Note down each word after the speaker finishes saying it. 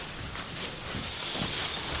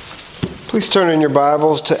Please turn in your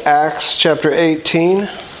Bibles to Acts chapter 18.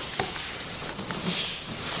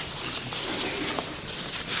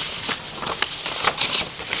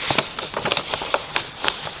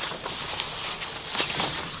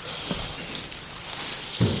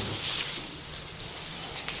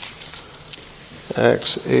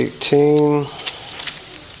 Acts 18.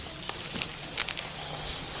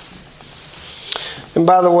 And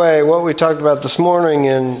by the way, what we talked about this morning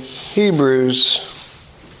in Hebrews,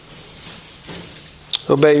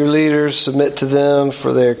 obey your leaders, submit to them,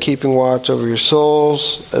 for they are keeping watch over your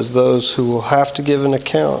souls as those who will have to give an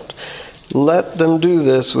account. Let them do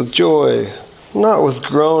this with joy, not with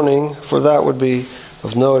groaning, for that would be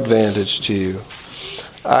of no advantage to you.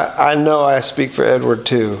 I know I speak for Edward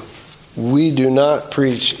too. We do not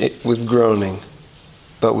preach with groaning,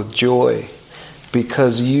 but with joy,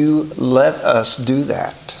 because you let us do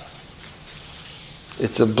that.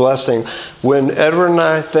 It's a blessing. When Edward and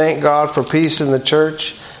I thank God for peace in the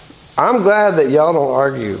church, I'm glad that y'all don't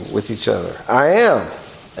argue with each other. I am.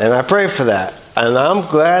 And I pray for that. And I'm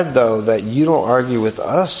glad, though, that you don't argue with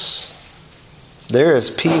us. There is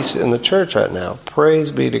peace in the church right now. Praise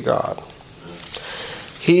be to God.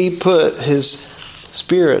 He put His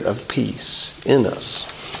Spirit of peace in us.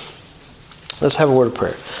 Let's have a word of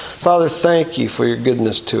prayer. Father, thank you for your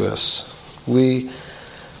goodness to us.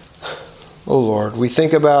 Oh Lord, we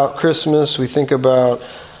think about Christmas, we think about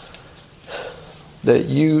that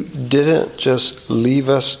you didn't just leave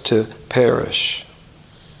us to perish.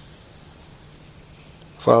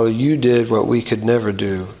 Father, you did what we could never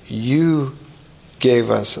do. You gave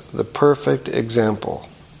us the perfect example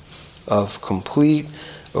of complete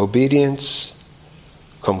obedience,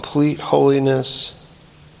 complete holiness.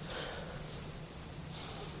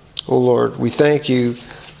 Oh Lord, we thank you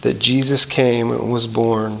that Jesus came and was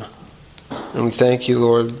born. And we thank you,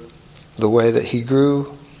 Lord, the way that He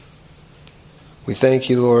grew. We thank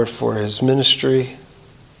you, Lord, for His ministry.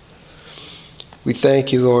 We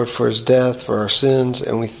thank you, Lord, for His death, for our sins,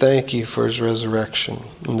 and we thank you for His resurrection,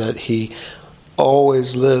 and that He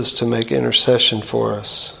always lives to make intercession for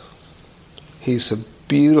us. He's a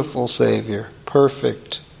beautiful Savior,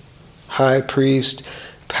 perfect, high priest,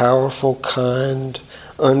 powerful, kind,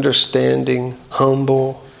 understanding,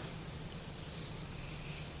 humble.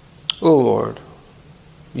 Oh Lord,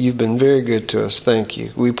 you've been very good to us. Thank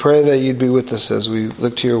you. We pray that you'd be with us as we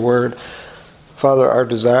look to your word. Father, our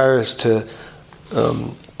desire is to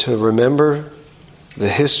remember the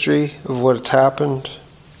history of what's happened.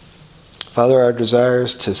 Father, our desire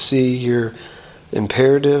is to see your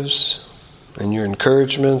imperatives and your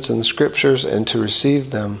encouragements in the scriptures and to receive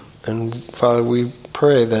them. And Father, we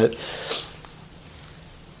pray that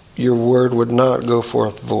your word would not go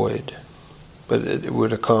forth void, but it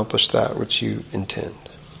would accomplish that which you intend.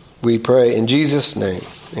 We pray in Jesus' name.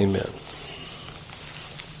 Amen.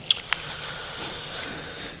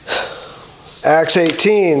 Acts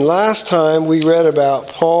 18. Last time we read about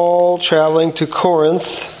Paul traveling to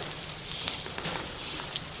Corinth,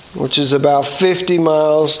 which is about 50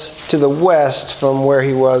 miles to the west from where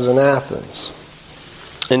he was in Athens.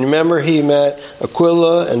 And remember, he met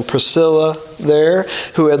Aquila and Priscilla there,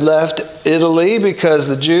 who had left Italy because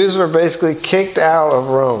the Jews were basically kicked out of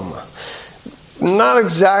Rome. Not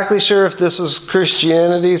exactly sure if this was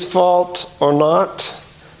Christianity's fault or not.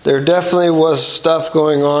 There definitely was stuff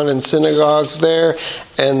going on in synagogues there,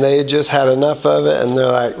 and they just had enough of it, and they're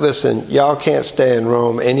like, listen, y'all can't stay in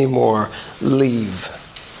Rome anymore. Leave.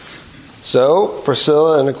 So,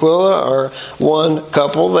 Priscilla and Aquila are one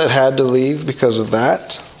couple that had to leave because of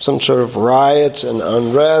that. Some sort of riots and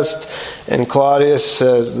unrest. And Claudius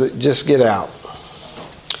says, just get out.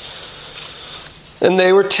 And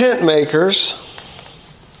they were tent makers,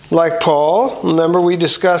 like Paul. Remember, we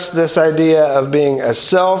discussed this idea of being a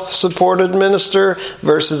self-supported minister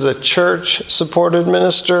versus a church-supported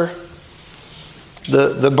minister.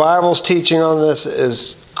 The Bible's teaching on this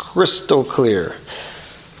is crystal clear.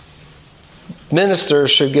 Ministers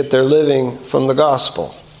should get their living from the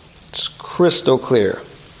gospel. It's crystal clear.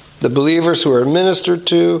 The believers who are ministered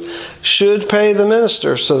to should pay the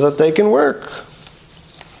minister so that they can work.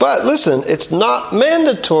 But listen, it's not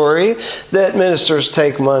mandatory that ministers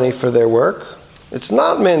take money for their work. It's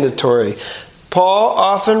not mandatory. Paul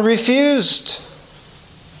often refused.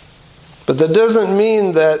 But that doesn't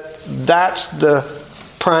mean that that's the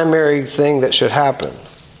primary thing that should happen.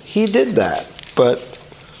 He did that, but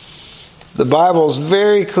the Bible's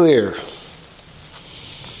very clear.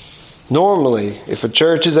 Normally, if a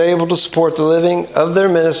church is able to support the living of their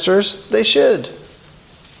ministers, they should.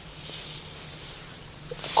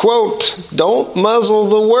 Quote, don't muzzle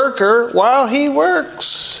the worker while he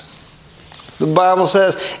works. The Bible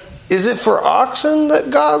says, Is it for oxen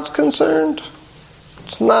that God's concerned?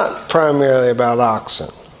 It's not primarily about oxen.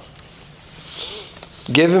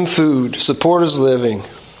 Give him food, support his living,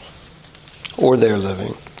 or their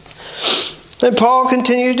living. And Paul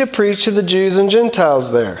continued to preach to the Jews and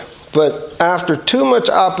Gentiles there. But after too much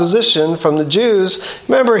opposition from the Jews,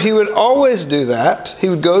 remember, he would always do that. He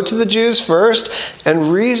would go to the Jews first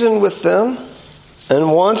and reason with them.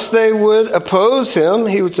 And once they would oppose him,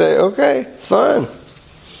 he would say, okay, fine.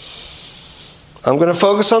 I'm going to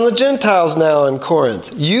focus on the Gentiles now in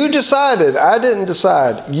Corinth. You decided, I didn't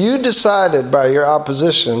decide. You decided by your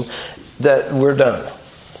opposition that we're done.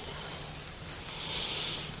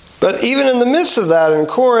 But even in the midst of that in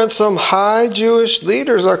Corinth, some high Jewish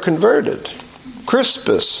leaders are converted.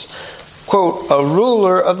 Crispus, quote, a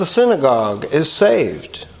ruler of the synagogue, is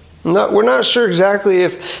saved. We're not sure exactly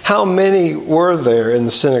how many were there in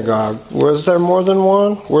the synagogue. Was there more than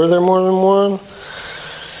one? Were there more than one?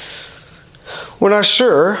 We're not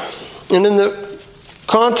sure. And in the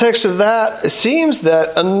context of that, it seems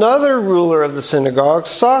that another ruler of the synagogue,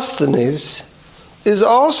 Sosthenes, is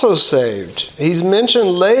also saved. He's mentioned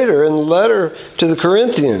later in the letter to the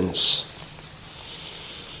Corinthians.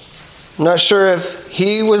 I'm not sure if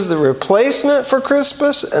he was the replacement for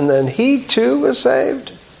Crispus and then he too was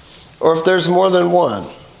saved, or if there's more than one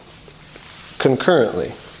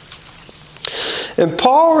concurrently. And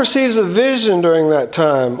Paul receives a vision during that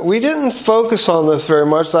time. We didn't focus on this very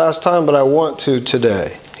much last time, but I want to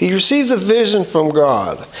today. He receives a vision from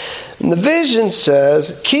God. And the vision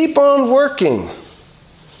says, keep on working.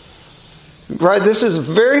 Right? This is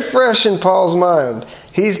very fresh in Paul's mind.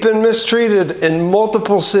 He's been mistreated in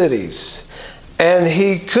multiple cities. And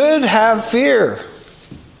he could have fear.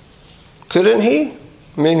 Couldn't he?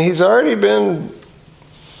 I mean, he's already been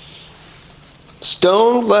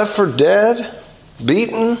stoned, left for dead,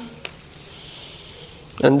 beaten.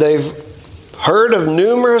 And they've heard of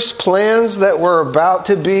numerous plans that were about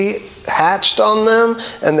to be hatched on them,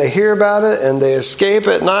 and they hear about it, and they escape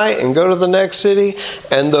at night and go to the next city,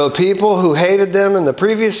 and the people who hated them in the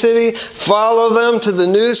previous city follow them to the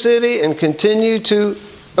new city and continue to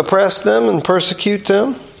oppress them and persecute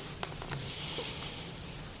them.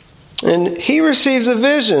 And he receives a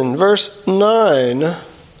vision, verse 9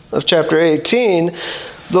 of chapter 18.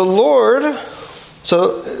 The Lord,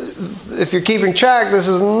 so if you're keeping track, this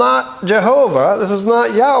is not Jehovah, this is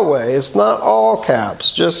not Yahweh, it's not all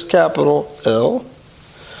caps, just capital L.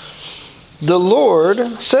 The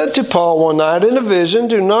Lord said to Paul one night in a vision,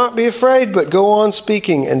 do not be afraid, but go on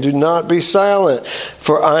speaking, and do not be silent,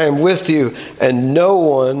 for I am with you, and no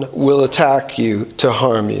one will attack you to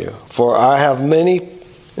harm you. For I have many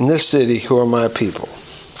in this city who are my people.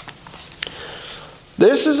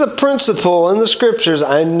 This is a principle in the Scriptures.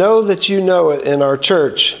 I know that you know it in our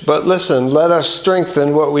church, but listen, let us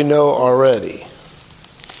strengthen what we know already.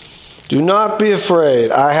 Do not be afraid.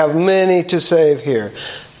 I have many to save here.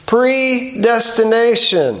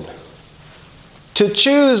 Predestination. To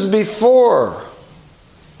choose before.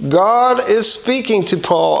 God is speaking to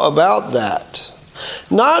Paul about that.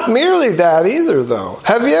 Not merely that either, though.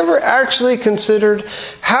 Have you ever actually considered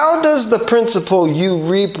how does the principle you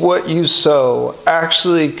reap what you sow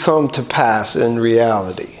actually come to pass in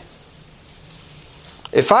reality?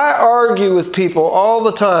 If I argue with people all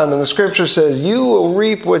the time and the Scripture says you will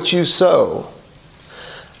reap what you sow,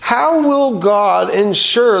 how will God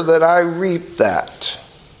ensure that I reap that?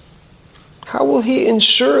 How will He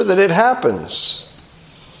ensure that it happens?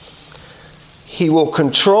 He will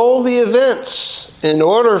control the events in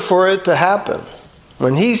order for it to happen.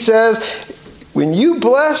 When He says, when you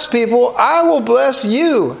bless people, I will bless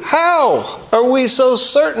you. How are we so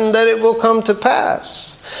certain that it will come to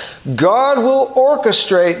pass? God will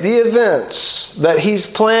orchestrate the events that He's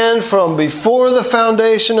planned from before the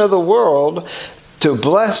foundation of the world to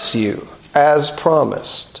bless you as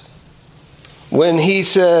promised. When He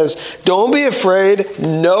says, don't be afraid,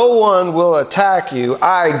 no one will attack you,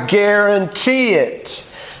 I guarantee it.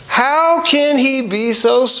 How can He be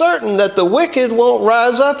so certain that the wicked won't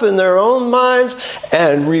rise up in their own minds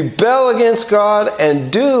and rebel against God and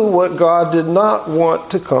do what God did not want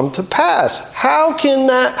to come to pass? How can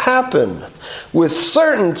that happen with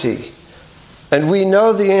certainty? And we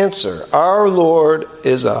know the answer. Our Lord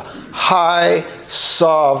is a high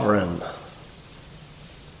sovereign.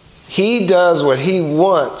 He does what He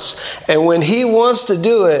wants. And when He wants to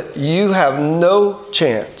do it, you have no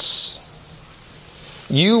chance.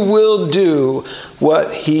 You will do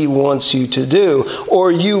what He wants you to do. Or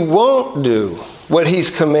you won't do what He's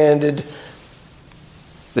commanded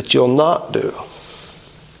that you'll not do.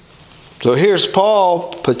 So here's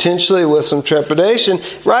Paul, potentially with some trepidation.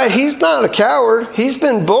 Right, he's not a coward. He's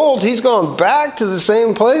been bold. He's gone back to the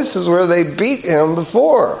same places where they beat him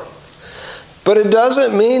before. But it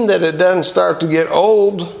doesn't mean that it doesn't start to get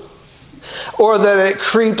old, or that it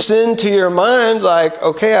creeps into your mind like,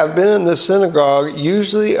 okay, I've been in this synagogue.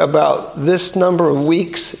 Usually about this number of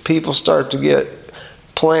weeks, people start to get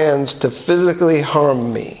plans to physically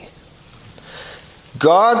harm me.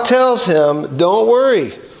 God tells him, don't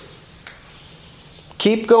worry.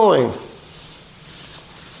 Keep going.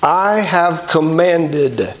 I have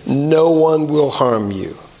commanded no one will harm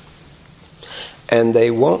you. And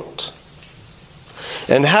they won't.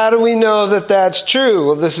 And how do we know that that's true?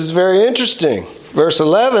 Well, this is very interesting. Verse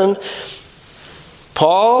 11,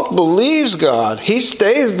 Paul believes God. He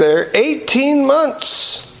stays there 18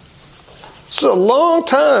 months. It's a long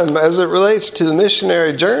time as it relates to the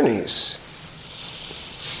missionary journeys.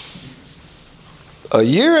 A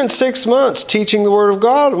year and 6 months teaching the Word of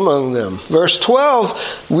God among them. Verse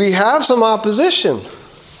 12, we have some opposition.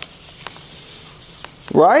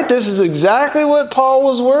 Right? This is exactly what Paul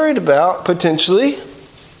was worried about, potentially.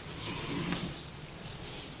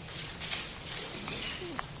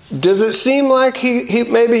 Does it seem like he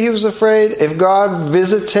maybe he was afraid? If God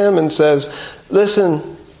visits him and says,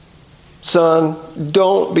 listen, son,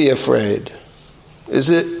 don't be afraid. Is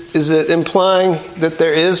it implying that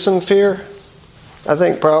there is some fear? I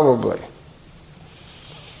think probably.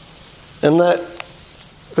 And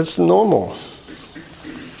that's normal.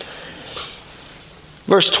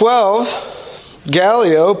 Verse 12,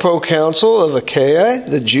 Gallio, proconsul of Achaia,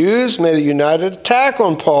 the Jews made a united attack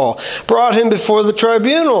on Paul, brought him before the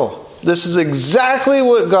tribunal. This is exactly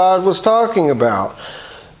what God was talking about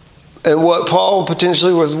and what Paul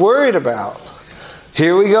potentially was worried about.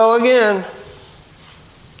 Here we go again.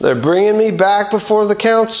 They're bringing me back before the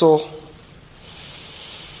council.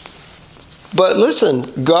 But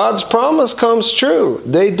listen, God's promise comes true.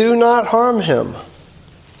 They do not harm him.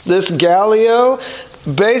 This Gallio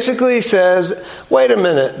basically says, wait a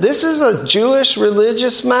minute, this is a Jewish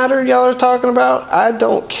religious matter y'all are talking about? I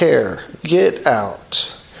don't care. Get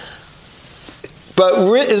out. But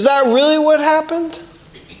is that really what happened?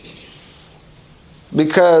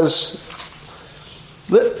 Because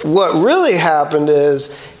what really happened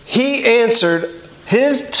is he answered.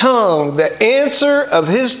 His tongue, the answer of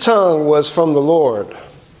his tongue was from the Lord.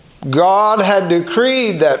 God had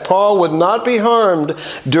decreed that Paul would not be harmed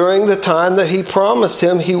during the time that he promised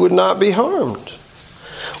him he would not be harmed.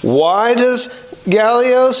 Why does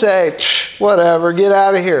Gallio say, whatever, get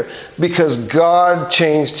out of here? Because God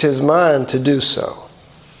changed his mind to do so.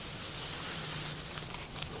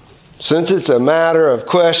 Since it's a matter of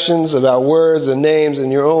questions about words and names in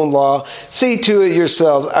your own law, see to it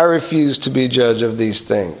yourselves. I refuse to be judge of these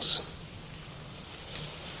things.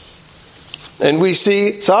 And we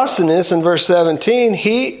see Sosthenes in verse 17.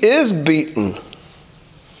 He is beaten.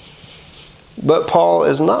 But Paul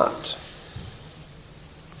is not.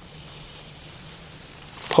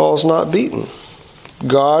 Paul's not beaten.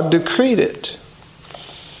 God decreed it.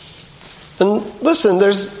 And listen,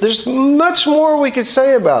 there's much more we could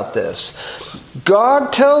say about this.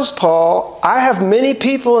 God tells Paul, I have many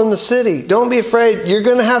people in the city. Don't be afraid. You're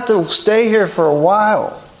going to have to stay here for a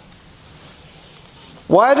while.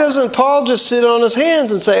 Why doesn't Paul just sit on his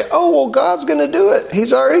hands and say, oh, well, God's going to do it.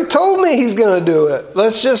 He's already told me he's going to do it.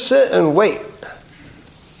 Let's just sit and wait.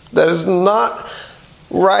 That is not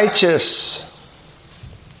righteous.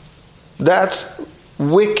 That's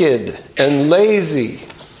wicked and lazy.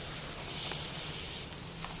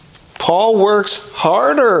 Paul works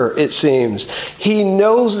harder, it seems. He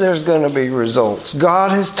knows there's going to be results. God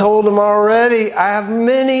has told him already, I have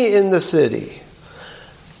many in the city.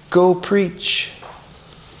 Go preach.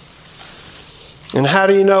 And how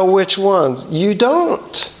do you know which ones? You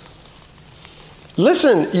don't.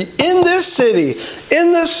 Listen, in this city,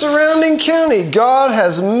 in this surrounding county, God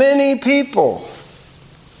has many people.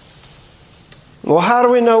 Well, how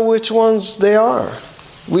do we know which ones they are?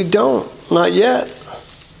 We don't. Not yet.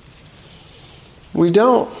 We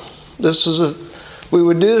don't. We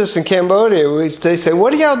would do this in Cambodia. They say,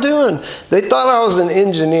 what are y'all doing? They thought I was an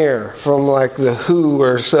engineer from like the WHO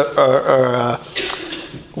or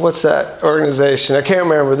what's that organization? I can't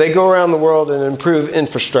remember. They go around the world and improve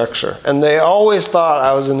infrastructure. And they always thought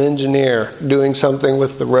I was an engineer doing something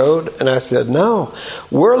with the road. And I said, no,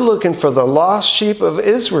 we're looking for the lost sheep of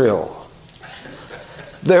Israel.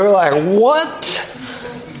 They were like, what?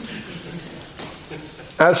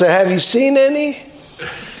 I said, have you seen any?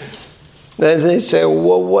 Then they say,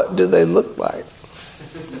 well, what do they look like?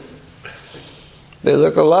 They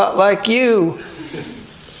look a lot like you.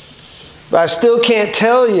 But I still can't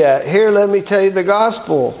tell yet. Here, let me tell you the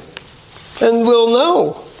gospel. And we'll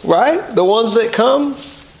know, right? The ones that come,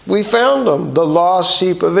 we found them, the lost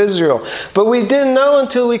sheep of Israel. But we didn't know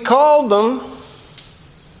until we called them.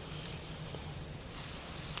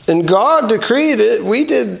 And God decreed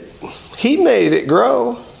it. He made it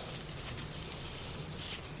grow.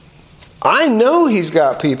 I know He's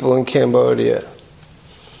got people in Cambodia.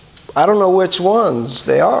 I don't know which ones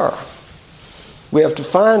they are. We have to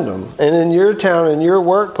find them. And in your town, in your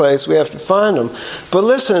workplace, we have to find them. But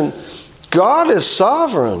listen, God is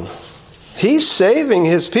sovereign. He's saving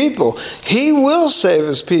His people. He will save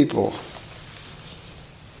His people.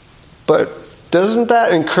 But doesn't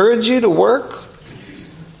that encourage you to work?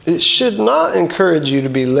 It should not encourage you to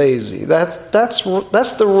be lazy. That's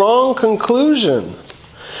the wrong conclusion.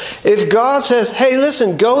 If God says, hey,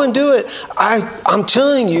 listen, go and do it, I'm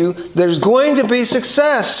telling you, there's going to be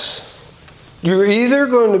success. You're either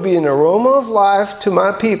going to be an aroma of life to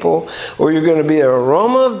my people, or you're going to be an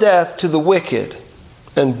aroma of death to the wicked.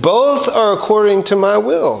 And both are according to my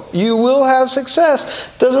will. You will have success.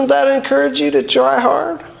 Doesn't that encourage you to try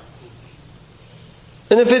hard?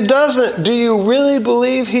 And if it doesn't, do you really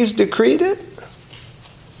believe He's decreed it?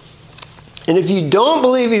 And if you don't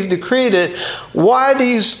believe He's decreed it, why do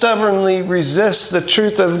you stubbornly resist the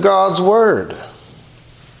truth of God's Word?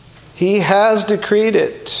 He has decreed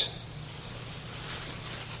it.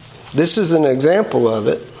 This is an example of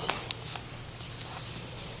it.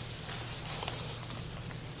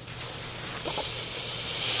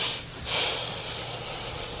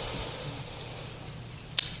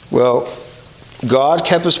 Well, God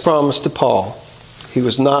kept His promise to Paul. He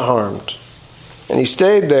was not harmed. And he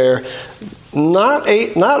stayed there not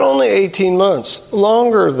only 18 months,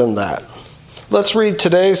 longer than that. Let's read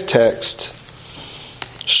today's text.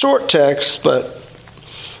 Short text, but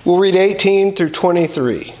we'll read 18 through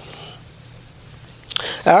 23.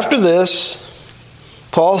 After this,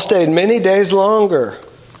 Paul stayed many days longer,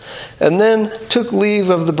 and then took leave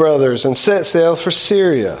of the brothers and set sail for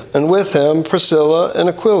Syria, and with him Priscilla and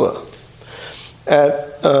Aquila.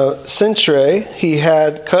 At Cenchreae he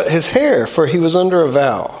had cut his hair, for he was under a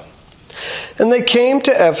vow. And they came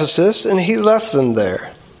to Ephesus, and he left them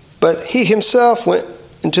there. But he himself went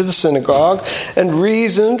into the synagogue and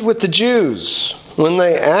reasoned with the Jews. When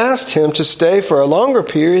they asked him to stay for a longer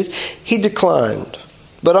period, he declined.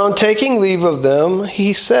 But on taking leave of them,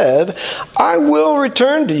 he said, I will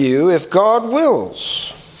return to you if God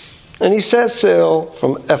wills. And he set sail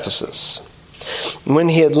from Ephesus. When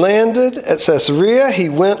he had landed at Caesarea, he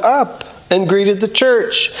went up and greeted the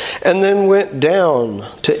church, and then went down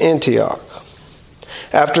to Antioch.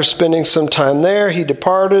 After spending some time there, he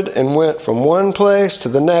departed and went from one place to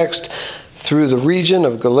the next through the region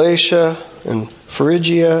of Galatia and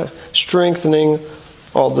Phrygia, strengthening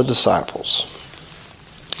all the disciples.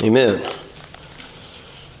 Amen.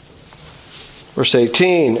 Verse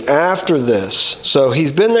 18, after this, so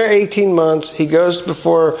he's been there 18 months, he goes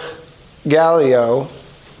before Gallio.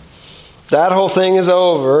 That whole thing is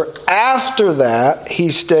over. After that, he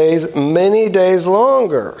stays many days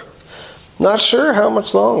longer. Not sure how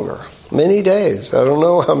much longer. Many days. I don't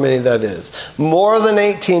know how many that is. More than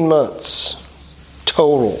 18 months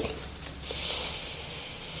total.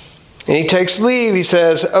 And he takes leave. He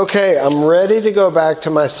says, okay, I'm ready to go back to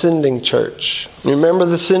my sending church. Remember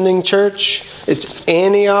the sending church? It's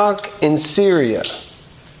Antioch in Syria.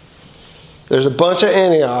 There's a bunch of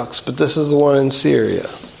Antiochs, but this is the one in Syria.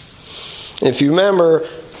 If you remember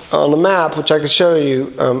on the map, which I could show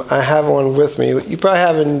you, I have one with me. You probably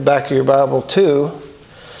have it in the back of your Bible too.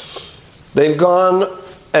 They've gone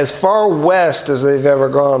as far west as they've ever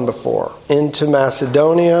gone before. Into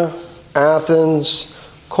Macedonia, Athens,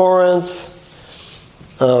 Corinth,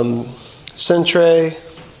 Cenchreae.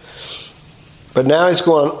 But now he's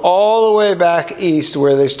going all the way back east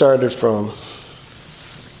where they started from.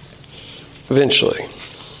 Eventually.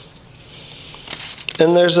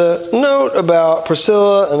 And there's a note about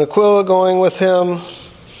Priscilla and Aquila going with him.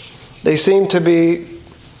 They seem to be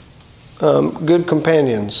good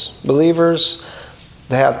companions, believers.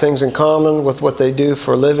 They have things in common with what they do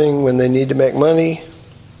for a living when they need to make money.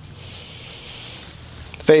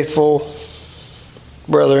 Faithful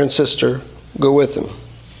brother and sister go with them.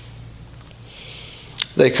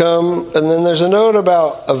 They come, and then there's a note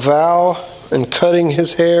about a vow and cutting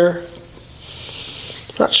his hair.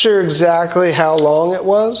 Not sure exactly how long it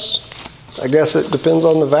was. I guess it depends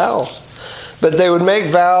on the vow. But they would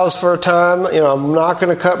make vows for a time. I'm not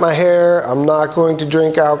going to cut my hair. I'm not going to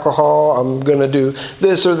drink alcohol. I'm going to do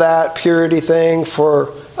this or that purity thing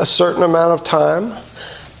for a certain amount of time.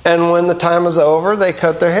 And when the time is over, they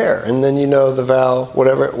cut their hair. And then the vow,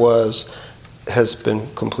 whatever it was, has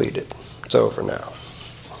been completed. It's over now.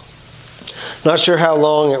 Not sure how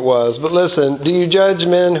long it was, but listen, do you judge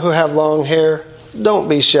men who have long hair? Don't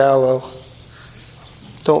be shallow.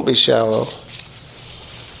 Don't be shallow.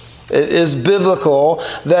 It is biblical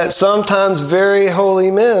that sometimes very holy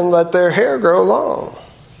men let their hair grow long.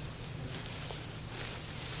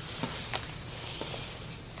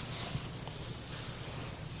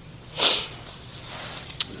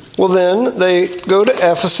 Well, then they go to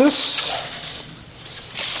Ephesus.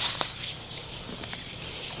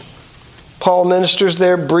 Paul ministers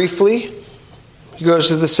there briefly. He goes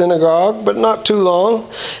to the synagogue, but not too long.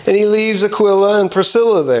 And he leaves Aquila and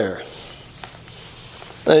Priscilla there.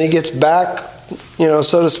 And he gets back,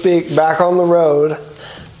 so to speak, back on the road,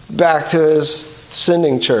 back to his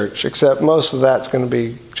sending church, except most of that's going to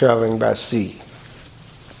be traveling by sea.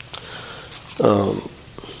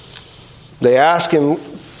 They ask him,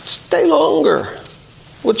 stay longer.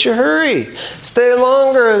 What's your hurry? Stay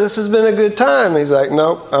longer. This has been a good time. He's like,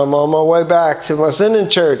 nope, I'm on my way back to my sending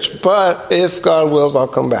church. But if God wills, I'll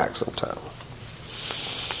come back sometime.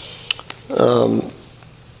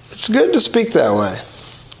 It's good to speak that way.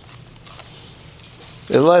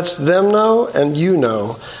 It lets them know and you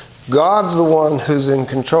know God's the one who's in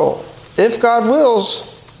control. If God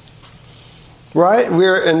wills, right?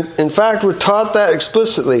 In fact, we're taught that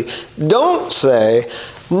explicitly. Don't say,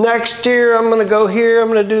 next year I'm going to go here,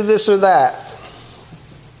 I'm going to do this or that.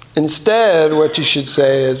 Instead, what you should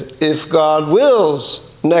say is, if God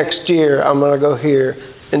wills, next year I'm going to go here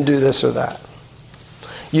and do this or that.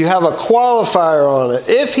 You have a qualifier on it.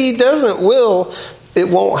 If He doesn't will, it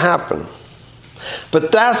won't happen.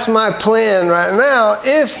 But that's my plan right now,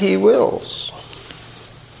 if He wills.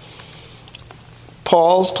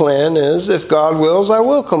 Paul's plan is, if God wills, I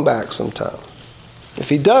will come back sometime. If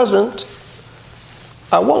He doesn't,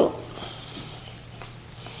 I won't.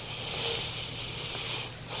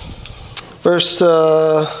 Verse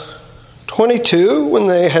 22, when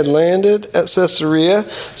they had landed at Caesarea.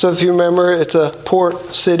 So if you remember, it's a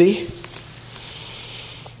port city.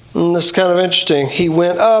 And this is kind of interesting. He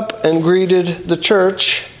went up and greeted the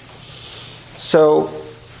church. So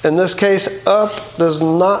in this case, up does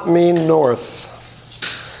not mean north.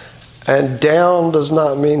 And down does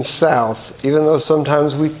not mean south, even though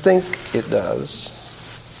sometimes we think it does.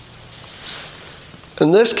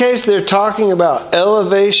 In this case, they're talking about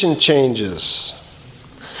elevation changes.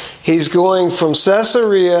 He's going from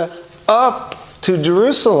Caesarea up to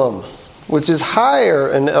Jerusalem, which is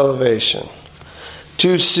higher in elevation,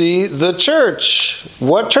 to see the church.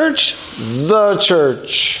 What church? The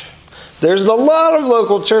church. There's a lot of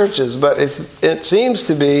local churches, but if it seems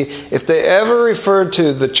to be, if they ever refer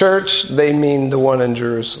to the church, they mean the one in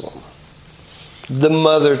Jerusalem. The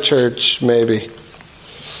mother church, maybe.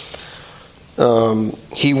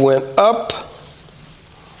 He went up,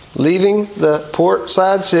 leaving the port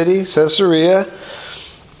side city, Caesarea.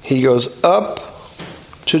 He goes up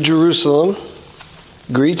to Jerusalem,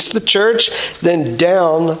 greets the church, then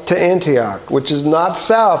down to Antioch, which is not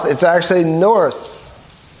south, it's actually north.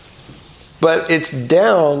 But it's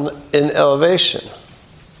down in elevation.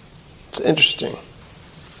 It's interesting.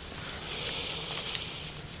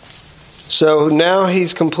 So now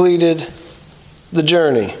he's completed the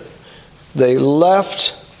journey. They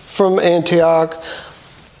left from Antioch,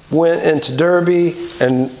 went into Derbe,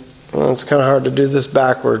 and it's kind of hard to do this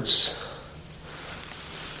backwards.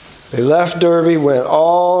 They left Derbe, went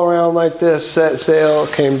all around like this, set sail,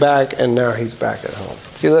 came back, and now he's back at home.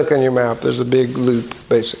 If you look on your map, there's a big loop,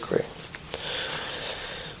 basically.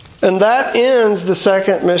 And that ends the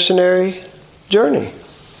second missionary journey.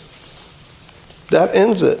 That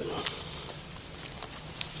ends it.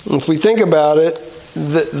 If we think about it,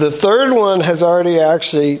 the third one has already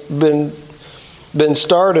actually been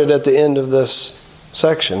started at the end of this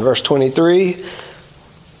section. Verse 23.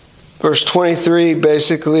 Verse 23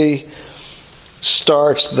 basically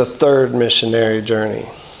starts the third missionary journey.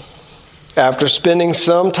 After spending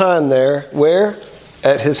some time there, where?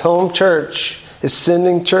 At his home church, his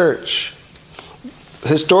sending church.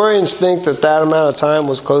 Historians think that amount of time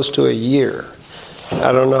was close to a year.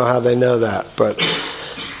 I don't know how they know that, but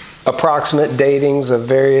approximate datings of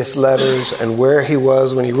various letters and where he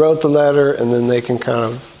was when he wrote the letter, and then they can kind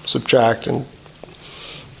of subtract and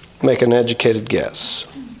make an educated guess.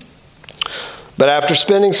 But after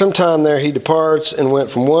spending some time there, he departs and went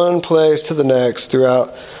from one place to the next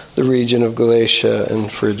throughout the region of Galatia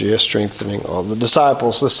and Phrygia, strengthening all the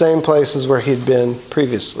disciples, the same places where he'd been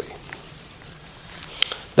previously.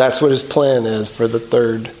 That's what his plan is for the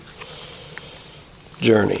third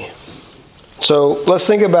journey. So let's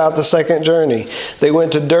think about the second journey. They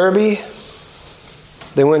went to Derbe.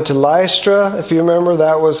 They went to Lystra. If you remember,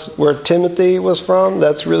 that was where Timothy was from.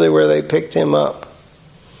 That's really where they picked him up.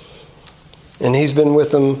 And he's been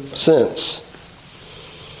with them since.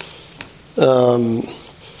 Those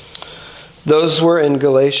were in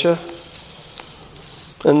Galatia.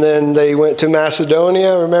 And then they went to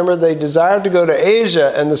Macedonia. Remember, they desired to go to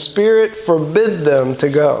Asia, and the Spirit forbid them to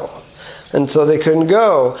go. And so they couldn't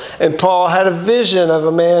go. And Paul had a vision of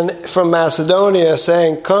a man from Macedonia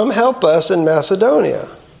saying, "Come help us in Macedonia."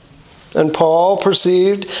 And Paul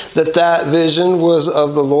perceived that that vision was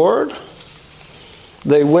of the Lord.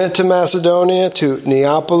 They went to Macedonia, to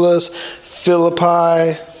Neapolis,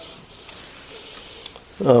 Philippi,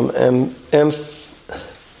 Amphipolis,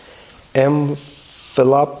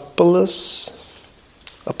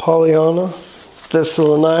 Apollonia,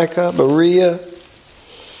 Thessalonica, Berea.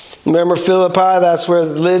 Remember Philippi? That's where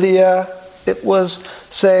Lydia was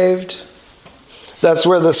saved. That's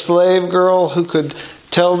where the slave girl who could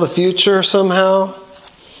tell the future somehow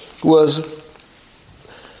was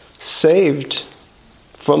saved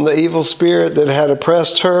from the evil spirit that had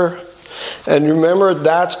oppressed her. And remember,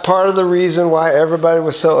 that's part of the reason why everybody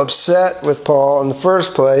was so upset with Paul in the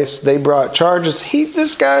first place. They brought charges.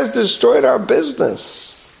 This guy's destroyed our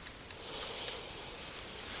business.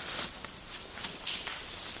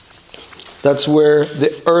 That's where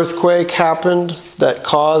the earthquake happened that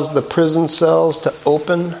caused the prison cells to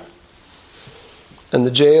open. And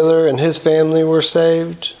the jailer and his family were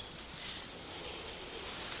saved.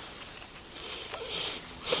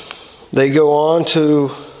 They go on to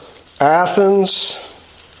Athens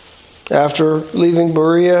after leaving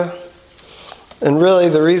Berea. And really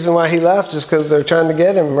the reason why he left is because they're trying to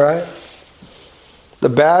get him, right? The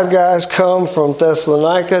bad guys come from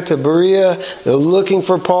Thessalonica to Berea. They're looking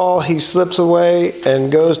for Paul. He slips away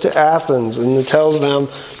and goes to Athens and tells them,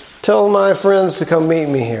 "Tell my friends to come meet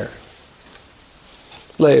me here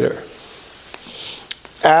later."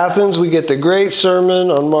 Athens, we get the great sermon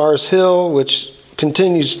on Mars Hill, which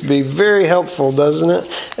continues to be very helpful, doesn't it?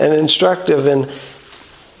 And instructive in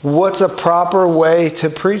what's a proper way to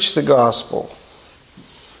preach the gospel.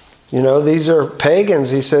 You know, these are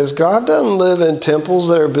pagans. He says, God doesn't live in temples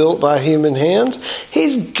that are built by human hands.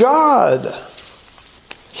 He's God.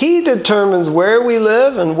 He determines where we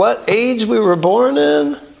live and what age we were born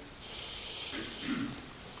in.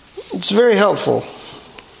 It's very helpful.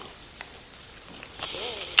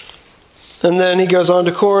 And then he goes on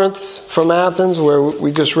to Corinth from Athens, where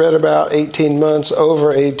we just read about 18 months,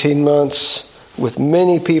 over 18 months, with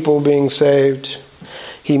many people being saved.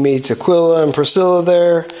 He meets Aquila and Priscilla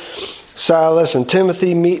there. Silas and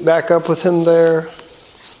Timothy meet back up with him there.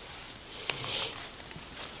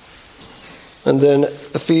 And then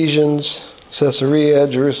Ephesians, Caesarea,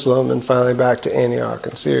 Jerusalem, and finally back to Antioch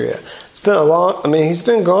in Syria. It's been he's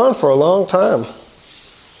been gone for a long time at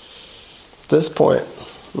this point.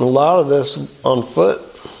 And a lot of this on foot,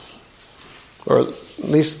 or at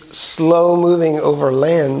least slow moving over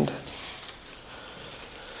land.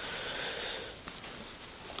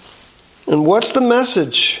 And what's the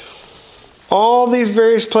message? All these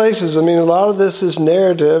various places. A lot of this is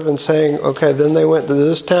narrative and saying, okay, then they went to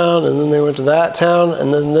this town, and then they went to that town,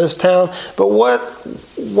 and then this town. But why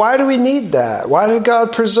do we need that? Why did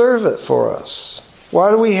God preserve it for us?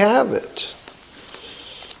 Why do we have it?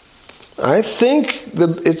 I think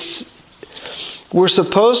we're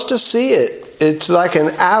supposed to see it. It's like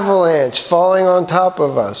an avalanche falling on top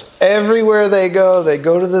of us. Everywhere they go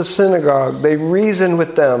to the synagogue. They reason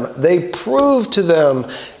with them. They prove to them,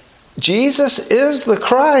 Jesus is the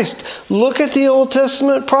Christ. Look at the Old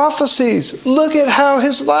Testament prophecies. Look at how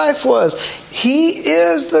his life was. He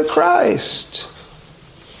is the Christ.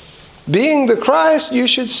 Being the Christ, you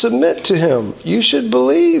should submit to him. You should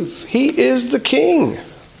believe he is the King.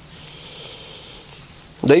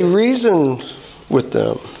 They reason with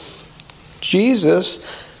them. Jesus,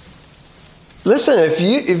 listen, if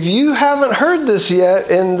you haven't heard this yet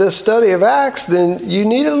in this study of Acts, then you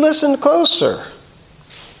need to listen closer.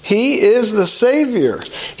 He is the Savior.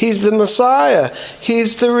 He's the Messiah.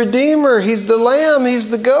 He's the Redeemer. He's the Lamb. He's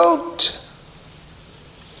the goat.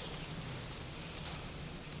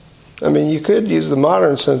 You could use the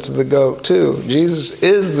modern sense of the goat too. Jesus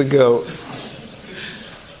is the goat.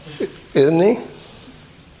 Isn't he?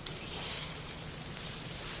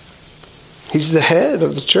 He's the head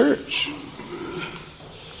of the church.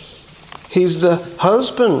 He's the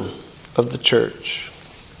husband of the church.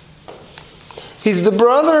 He's the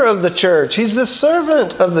brother of the church. He's the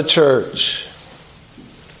servant of the church.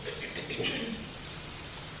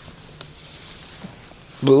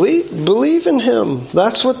 Believe in him.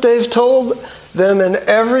 That's what they've told them in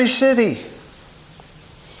every city.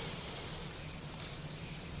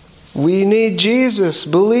 We need Jesus.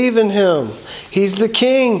 Believe in him. He's the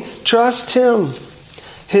King. Trust him.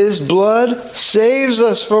 His blood saves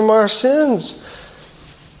us from our sins.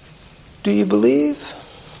 Do you believe?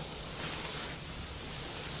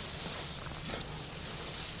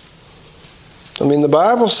 I mean, the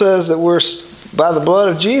Bible says that by the blood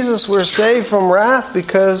of Jesus, we're saved from wrath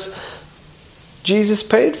because Jesus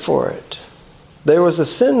paid for it. There was a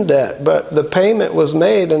sin debt, but the payment was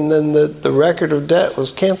made and then the record of debt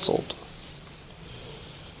was canceled.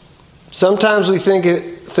 Sometimes we think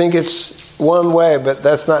it's one way, but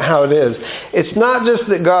that's not how it is. It's not just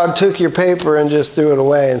that God took your paper and just threw it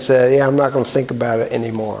away and said, yeah, I'm not going to think about it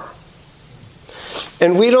anymore.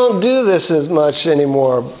 And we don't do this as much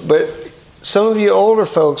anymore, but some of you older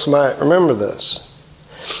folks might remember this.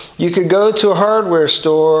 You could go to a hardware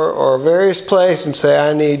store or various place and say,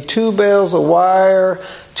 I need 2 bales of wire,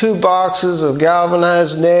 2 boxes of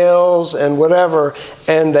galvanized nails, and whatever.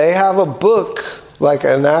 And they have a book, like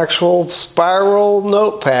an actual spiral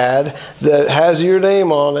notepad that has your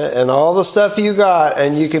name on it and all the stuff you got,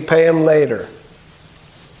 and you could pay them later.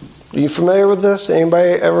 Are you familiar with this?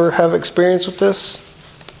 Anybody ever have experience with this?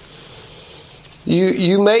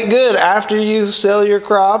 You make good after you sell your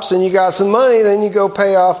crops and you got some money, then you go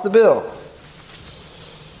pay off the bill.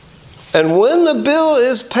 And when the bill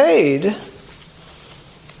is paid,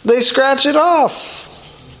 they scratch it off.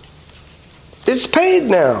 It's paid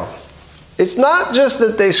now. It's not just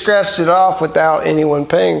that they scratched it off without anyone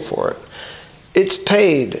paying for it. It's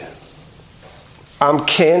paid. I'm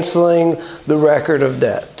canceling the record of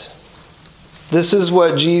debt. This is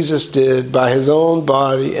what Jesus did by his own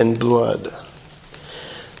body and blood.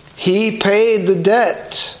 He paid the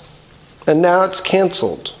debt, and now it's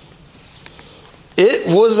canceled. It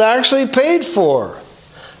was actually paid for.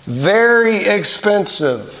 Very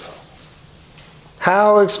expensive.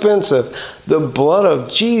 How expensive? The blood of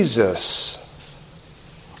Jesus.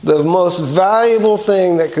 The most valuable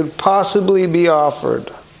thing that could possibly be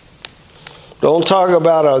offered. Don't talk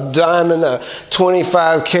about a diamond, a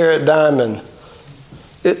 25-carat diamond.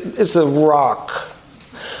 It's a rock.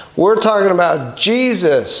 We're talking about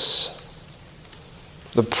Jesus.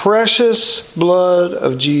 The precious blood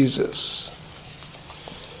of Jesus.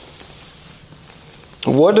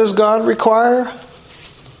 What does God require?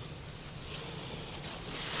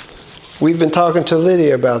 We've been talking to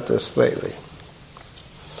Lydia about this lately.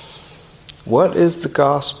 What is the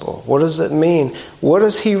gospel? What does it mean? What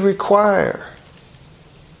does he require?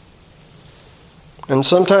 And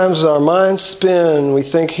sometimes our minds spin. We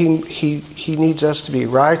think he needs us to be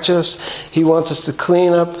righteous. He wants us to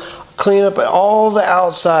clean up all the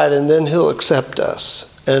outside, and then he'll accept us.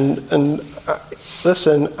 And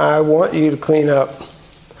listen, I want you to clean up,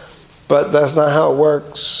 but that's not how it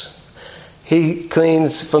works. He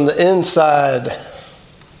cleans from the inside,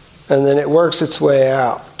 and then it works its way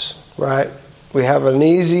out, right? We have an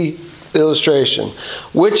easy illustration.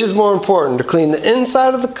 Which is more important, to clean the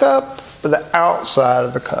inside of the cup or the outside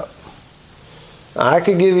of the cup? I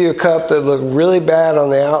could give you a cup that looked really bad on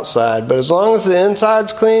the outside, but as long as the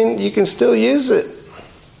inside's clean, you can still use it.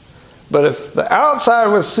 But if the outside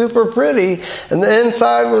was super pretty and the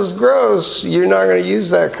inside was gross, you're not going to use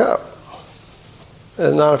that cup.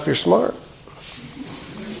 And not if you're smart.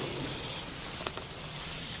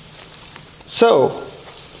 So,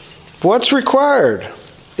 what's required?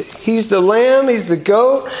 He's the lamb, he's the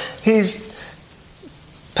goat, he's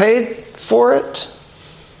paid for it.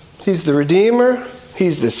 He's the Redeemer,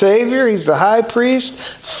 he's the Savior, he's the high priest,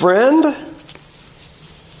 friend.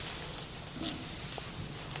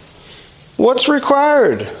 What's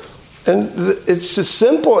required? And it's a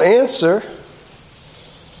simple answer.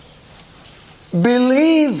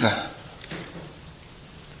 Believe.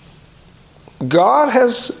 God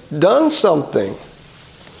has done something.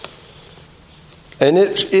 And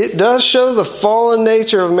it does show the fallen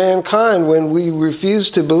nature of mankind when we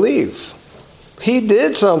refuse to believe. He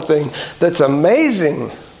did something that's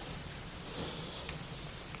amazing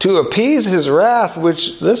to appease his wrath,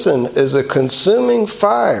 which, listen, is a consuming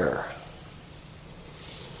fire.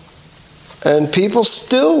 And people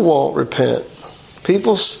still won't repent.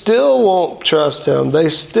 People still won't trust him. They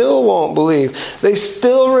still won't believe. They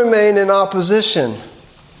still remain in opposition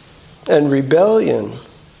and rebellion.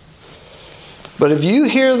 But if you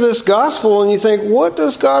hear this gospel and you think, what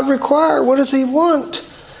does God require? What does he want?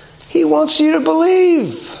 He wants you to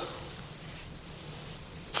believe.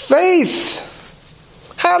 Faith.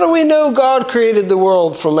 How do we know God created the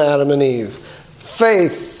world from Adam and Eve?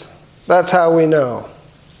 Faith. That's how we know.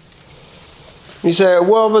 You say,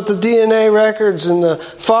 well, but the DNA records and the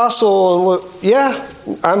fossil and what, yeah,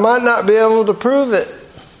 I might not be able to prove it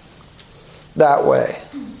that way.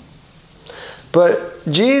 But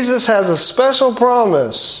Jesus has a special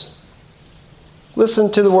promise.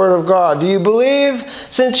 Listen to the Word of God. Do you believe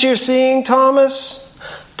since you're seeing, Thomas?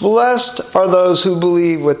 Blessed are those who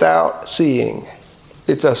believe without seeing.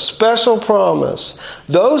 It's a special promise.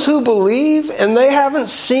 Those who believe and they haven't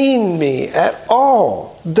seen me at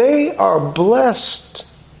all, they are blessed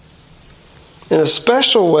in a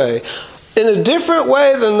special way, in a different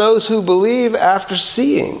way than those who believe after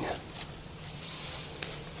seeing.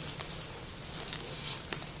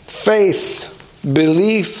 Faith,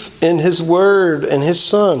 belief in His Word and His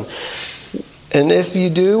Son. And if you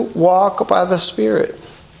do, walk by the Spirit.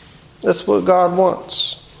 That's what God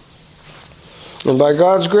wants. And by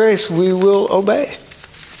God's grace, we will obey.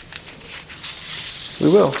 We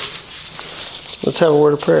will. Let's have a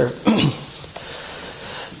word of prayer.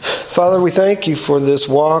 Father, we thank you for this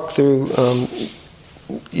walk through,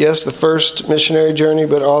 yes, the first missionary journey,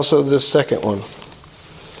 but also this second one.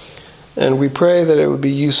 And we pray that it would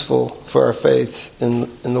be useful for our faith in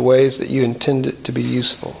the ways that you intend it to be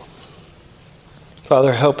useful.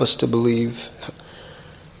 Father, help us to believe.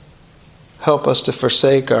 Help us to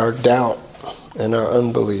forsake our doubt and our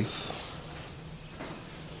unbelief.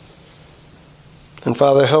 And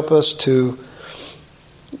Father, help us to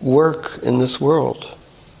work in this world,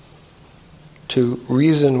 to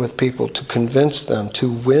reason with people, to convince them, to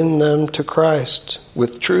win them to Christ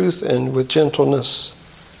with truth and with gentleness.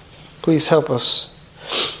 Please help us.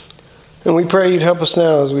 And we pray you'd help us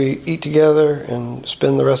now as we eat together and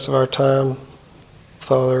spend the rest of our time.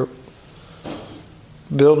 Father,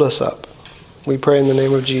 build us up. We pray in the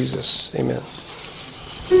name of Jesus. Amen.